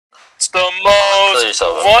the most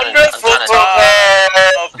wonderful time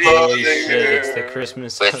of the Holy year. shit, it's the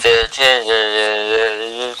Christmas. With it,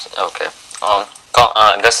 okay.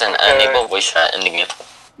 Agustin, enable voice chat in the game.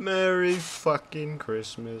 Merry fucking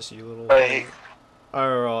Christmas, you little. Hey.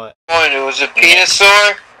 Alright. It was a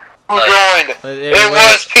Penosaur? Who joined? It Wait.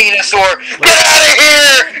 was Penosaur! Get out of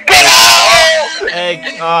here! Get out!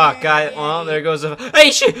 Hey, oh god, well, there goes a. Hey,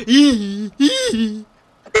 shit! You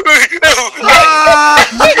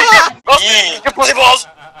pussy balls!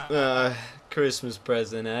 Christmas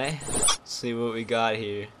present, eh? See what we got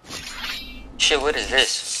here. Shit, what is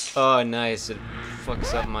this? Oh, nice. It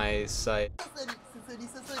fucks up my sight.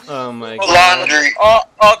 Oh my god. Laundry.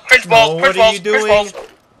 Cringe balls, No, cringe what are balls, you cringe doing? balls.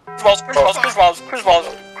 Cringe balls, cringe balls, cringe balls, cringe balls,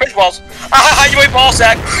 cringe balls. Ah, you ain't ball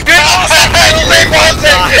sack. You ain't ball sack. You ain't ball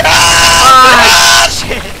sack. Ah,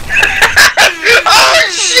 shit! Oh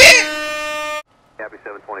shit! Copy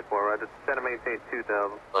 724, right? Just center maintain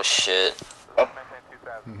 2000. Oh shit.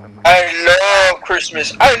 I love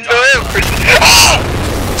Christmas. I love Christmas. Ah!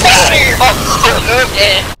 Get out of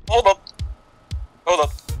here! Hold up. Hold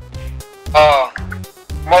up. Oh,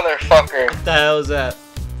 motherfucker. What the hell is that?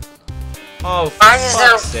 Oh, for Why is there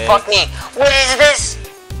fuck's sake. fucking... What is this?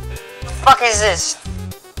 The fuck is this?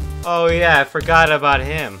 Oh yeah, I forgot about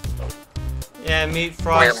him. Yeah, meet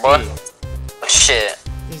Frosty. Weird boy. Oh, shit.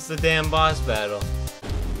 He's the damn boss battle.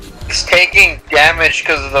 He's taking damage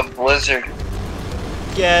because of the blizzard.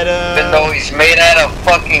 Get him! Even though he's made out of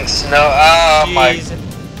fucking snow. Oh my. Jeez.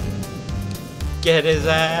 Get his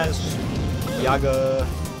ass. Yaga.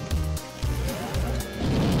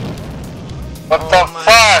 What Oh the my.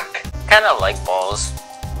 fuck? Kinda like balls.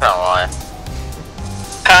 Not gonna lie.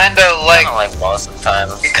 Kinda like. Kinda like balls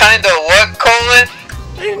sometimes. Kinda what, Colin?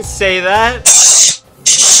 I didn't say that.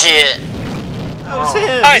 Shit. That was him. He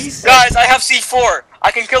Guys, said- guys, I have C4.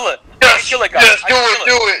 I can kill it. I can kill it, guys. Yes, I can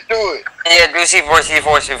kill do it. Yeah, do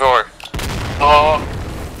C4. Oh,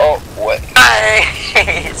 what?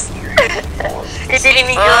 Nice. You didn't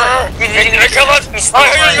even kill it. You didn't even kill it. You stole I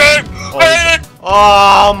hate mine. it. I hate it.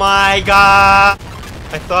 Oh my god!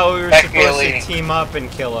 I thought we were Back supposed here, to lady. team up and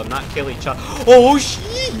kill him, not kill each other. Oh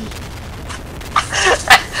shit!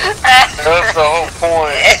 That's the whole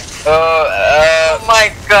point. Oh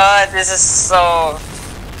my god, this is so...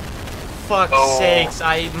 Fuck's Oh. sakes,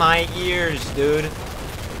 my ears, dude.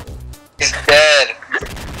 He's dead.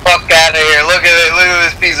 Fuck out of here. Look at it. Look at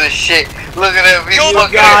this piece of shit. Look at him. He's You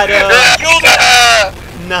fucking. got him. Look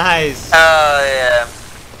Nice. Oh yeah.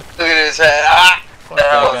 at his head. Ah. Fuck The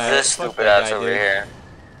hell that guy. is this Fuck stupid that ass guy, over dude. here?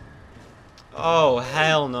 Oh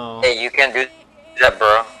hell no. Hey, you can't do that,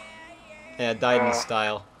 bro. Yeah, died in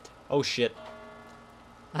style. Oh shit.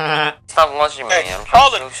 Oh, Stop watching me. Hey, I'm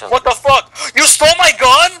trying to do Colin, something. what the fuck? You stole my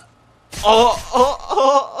gun? oh.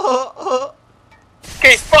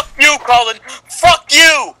 Okay, fuck you, Colin. Fuck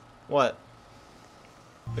you. What?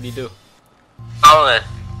 What do you do? Colin,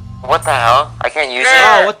 what the hell? I can't use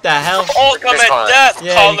Oh, it. what the hell? All come This at one. death,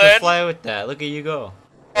 Yeah, Colin. you can fly with that. Look at you go.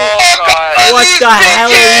 Oh, God. What the hell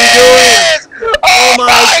are you doing? Oh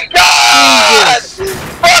my god! Jesus!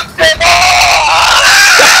 Fuck them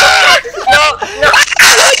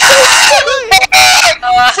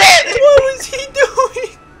What was he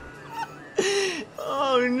doing?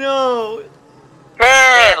 Oh no!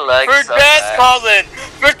 Fair. It looks For so death, bad. Colin.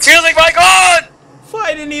 For stealing my gun.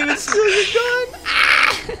 I didn't even steal your gun!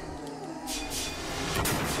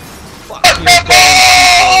 Fuck you, gun.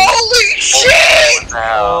 Holy shit! What the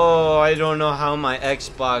hell? Oh, I don't know how my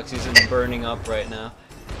Xbox isn't burning up right now.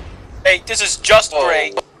 Hey, this is just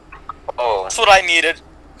great. Oh. That's what I needed.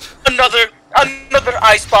 Another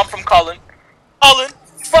ice bomb from Colin. Colin,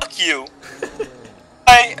 fuck you.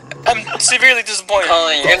 I am severely disappointed.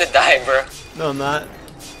 Colin, you're gonna die, bro. No, I'm not.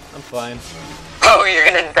 I'm fine. Oh, you're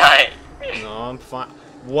gonna die. No, I'm fine.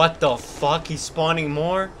 What the fuck? He's spawning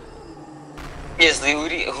more? Yes, Lee, what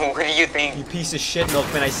do you You think? piece of shit,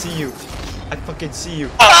 Milkman. I see you. I fucking see you.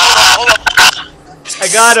 Hold up. I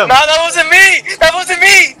got him. No, that wasn't me. That wasn't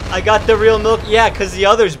me. I got the real milk. Yeah, because the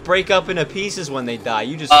others break up into pieces when they die.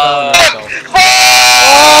 You just fell in yourself.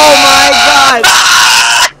 Oh my god!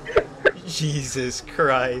 Jesus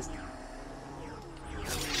Christ.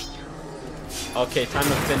 Okay, time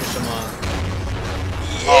to finish him off.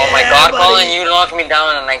 Oh my god, buddy. Colin, you knocked me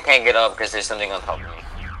down and I can't get up because there's something on top of me.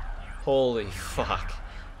 Holy fuck.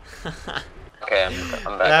 Okay,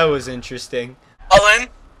 I'm back. That was interesting. Colin,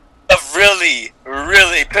 that really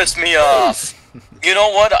pissed me off. You know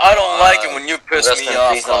what? I don't like it when you piss Augustin, me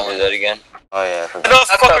off, please don't do Colin. that again. Oh yeah, I Why forgot.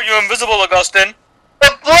 the fuck are you invisible, Augustin?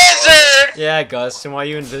 The blizzard! Yeah, Gus, and why are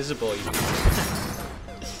you invisible? You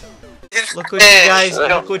Look what you guys, Yes,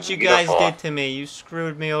 look what you guys beautiful. did to me. You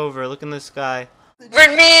screwed me over. Look in the sky. For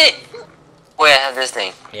me! Wait, I have this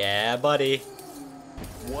thing. Yeah, buddy.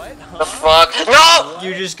 What? The fuck? No!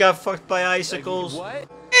 You just got fucked by icicles. What?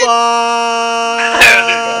 Fuck!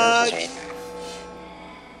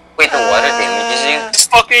 Wait, the water damages you? These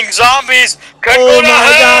fucking zombies can Oh go my to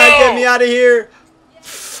hell! god, get me out of here!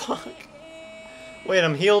 Fuck. Wait,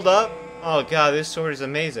 I'm healed up? Oh god, this sword is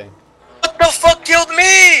amazing. What the fuck killed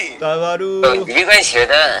me? Oh, Davaru. did you guys hear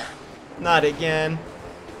that? Not again.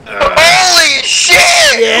 Holy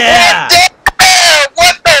shit! Yeah!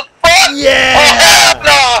 What the fuck? Yeah! Oh hell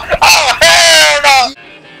no! Oh hell no!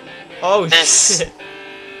 Oh This- shit.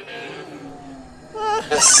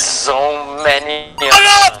 There's so many. Shut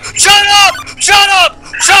up! Shut up! Shut up!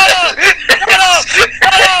 Shut up! Shut up!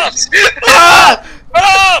 Shut up! Ah! Shut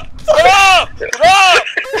up! Shut up! Shut up!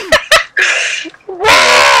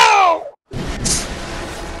 Wow!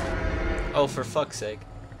 Oh, for fuck's sake.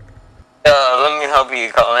 Let me help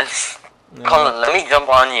you, Colin. No. Colin, let me jump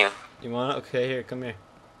on you. You wanna? Okay, here, come here.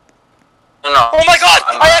 No. Oh my god!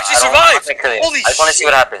 I actually survived! Holy I just want to see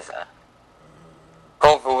what happens.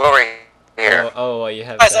 Go right here. Oh, you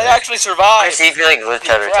have Guys, I that. actually I survived! see if you like glitch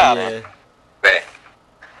out or Crap. something. Yeah, Wait.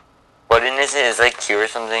 What is it? Is it like Q or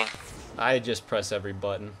something? I just press every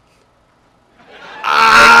button.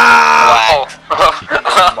 Wow.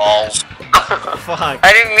 Balls. Fuck.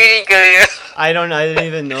 I didn't mean to kill you. I didn't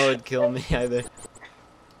even know it'd kill me either.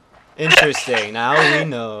 Interesting, now we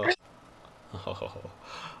know. Oh.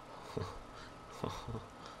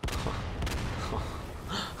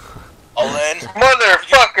 Olin.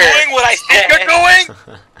 Motherfucker! Doing what I think you're doing?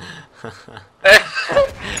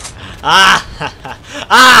 Ah!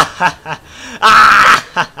 Ah!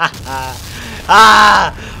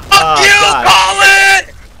 Ah! Fuck you, God. Colin!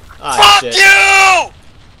 Ah, Fuck shit. you!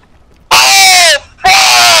 Oh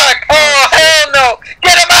fuck! Oh hell no!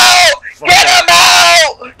 Get him out! Fuck Get that. him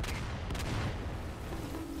out!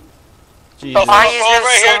 Jesus. Why is there Over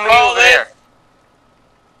so here, many Colin. over there?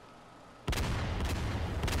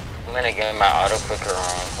 I'm gonna get my auto clicker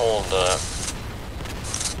on. Hold up.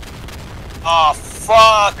 Oh,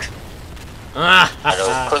 fuck.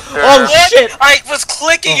 Auto clicker. Oh What? shit! I was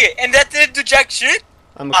clicking Oh. it, and that didn't do jack shit?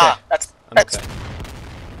 I'm okay. Ah, that's... I'm that's okay.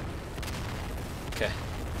 Okay.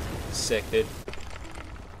 Sick, dude.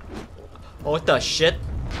 Oh, what the shit?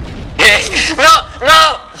 No!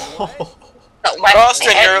 No! No, my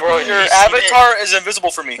Austin, head, bro, your you see avatar is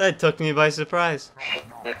invisible for me. That took me by surprise.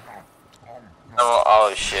 it?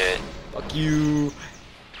 Oh shit. Fuck you.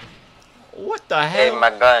 What the Hey, hell? my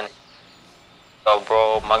gun. Oh,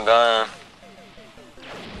 bro, my gun.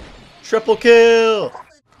 Triple kill!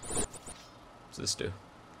 What's this do?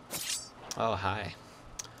 Oh, hi.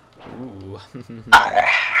 Ooh.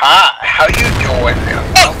 How you doing?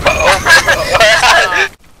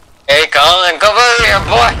 Hey, Colin, come over here,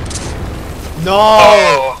 boy. No!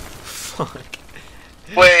 Oh, Fuck.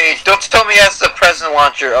 wait, don't tell me he has the present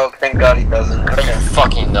launcher. Oh, thank God he doesn't.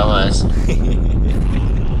 Fucking dumbass.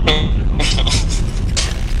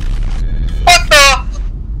 What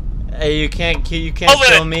the? Hey, you can't Hold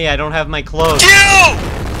kill it. me. I don't have my clothes. You!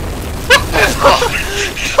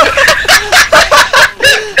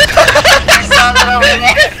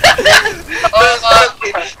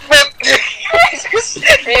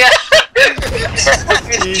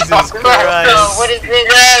 Jesus What Christ. is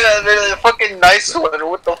this? Yeah, the fucking nice one.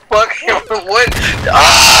 What the fuck? What?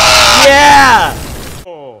 Ah! Yeah!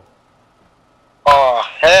 Oh. Oh,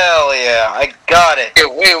 hell yeah. I got it.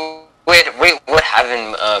 Wait, what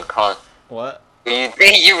happened, Colin? What? You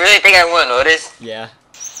really think I won't notice? Yeah.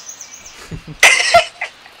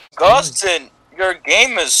 Agustin, your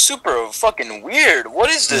game is super fucking weird. What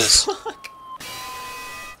is this? Fuck.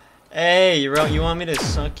 Hey, you want me to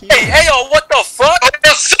suck you? Hey, hey, yo, what the fuck?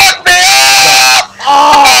 Oh, suck me up!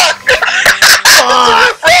 Oh!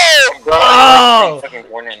 Fuck! Bro, Oh! I'm fucking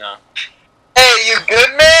warning now. Hey, you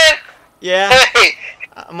good, man? Yeah, Hey!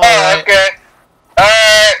 I'm Oh, alright. okay.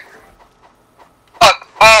 Alright. Fuck.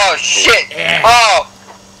 Oh, shit. Yeah. Oh.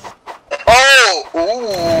 Oh.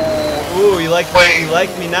 Ooh. Ooh, you like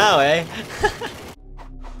Wait. me now, eh?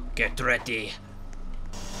 Get ready.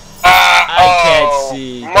 Ah, I can't oh,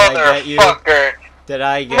 see. Did I get you? Motherfucker. Did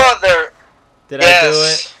I get? Mother. Did I do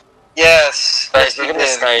it? Yes. Guys, Yes, look you at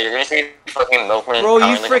this did. guy. You're gonna see fucking Milkman. Bro, you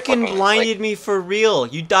powering like a freaking fucking, blinded me for real.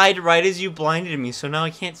 You died right as you blinded me, so now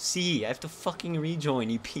I can't see. I have to fucking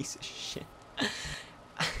rejoin, you piece of shit.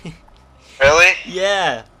 Really?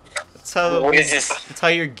 Yeah. What is this? That's how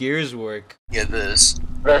your gears work. Get this.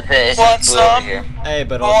 What's this? Want It's blue over some? here. Hey,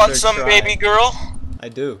 but You I'll want still some, try. baby girl? I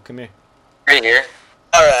do. Come here. Right here.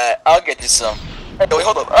 Alright, I'll get you some. Wait,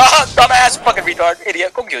 hold up. Dumbass, fucking retard,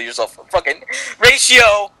 idiot. Go kill yourself. Fucking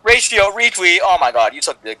ratio, retweet. Oh my god, you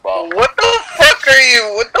suck dick ball. What the fuck are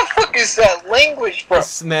you? What the fuck is that language, bro?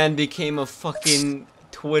 This man became a fucking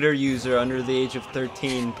Twitter user under the age of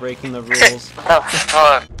 13, breaking the rules. Oh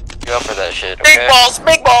fuck. You up for that shit, okay?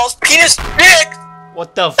 Big balls, penis, dick!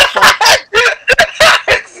 What the fuck?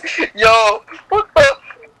 Yo, what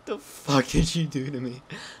The fuck did you do to me?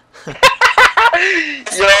 Yo,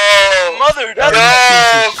 Mother, Colin,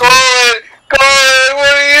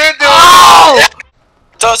 what are you doing? Oh!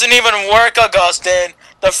 Doesn't even work, Agustin.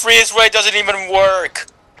 The freeze ray doesn't even work.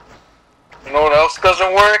 You know what else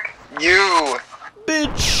doesn't work? You.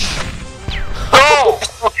 Bitch! No!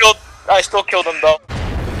 I still killed him though.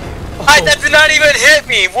 That did not even hit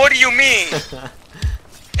me. What do you mean?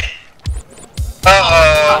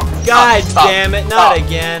 God damn it! Not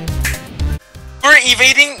again.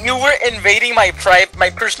 You were invading my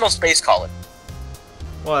personal space, Colin.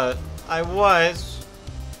 What? I was.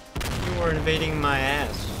 You were invading my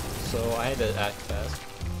ass, so I had to act fast.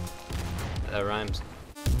 That rhymes.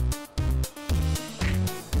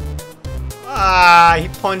 Ah, he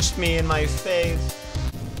punched me in my face.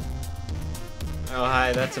 Oh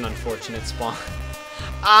hi, that's an unfortunate spawn.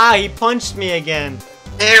 Ah, he punched me again.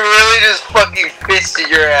 He really just fucking fisted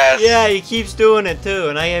your ass. Yeah, he keeps doing it too,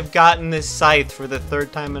 and I have gotten this scythe for the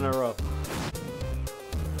 3rd time in a row.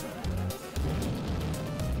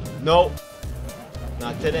 Nope.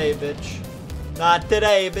 Not today, bitch. Not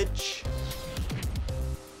today, bitch.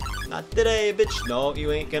 Not today, bitch. No,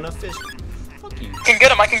 you ain't gonna fish. Fuck you. I can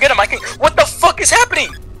get him. What the fuck is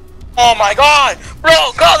happening? Oh my god!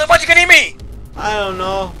 Bro, Colin, why'd you get me? I don't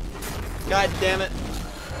know. God damn it.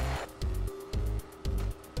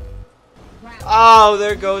 Oh,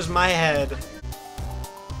 there goes my head.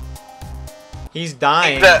 He's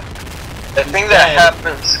dying. The thing that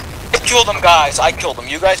happens. I killed him, guys. I killed him.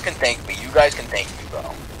 You guys can thank me. Bro.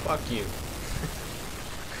 Fuck you.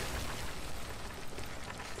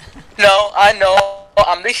 No, I know.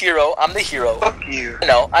 I'm the hero. Fuck you. I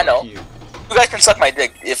know. Fuck you. You guys can suck my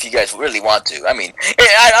dick if you guys really want to. I mean,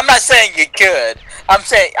 I'm not saying you could. I'm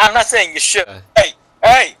not saying you should. Hey.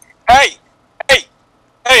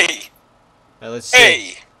 Let's see.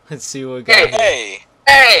 Hey. Let's see what we got here.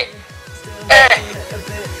 Hey.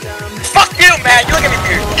 Fuck you, man. You look at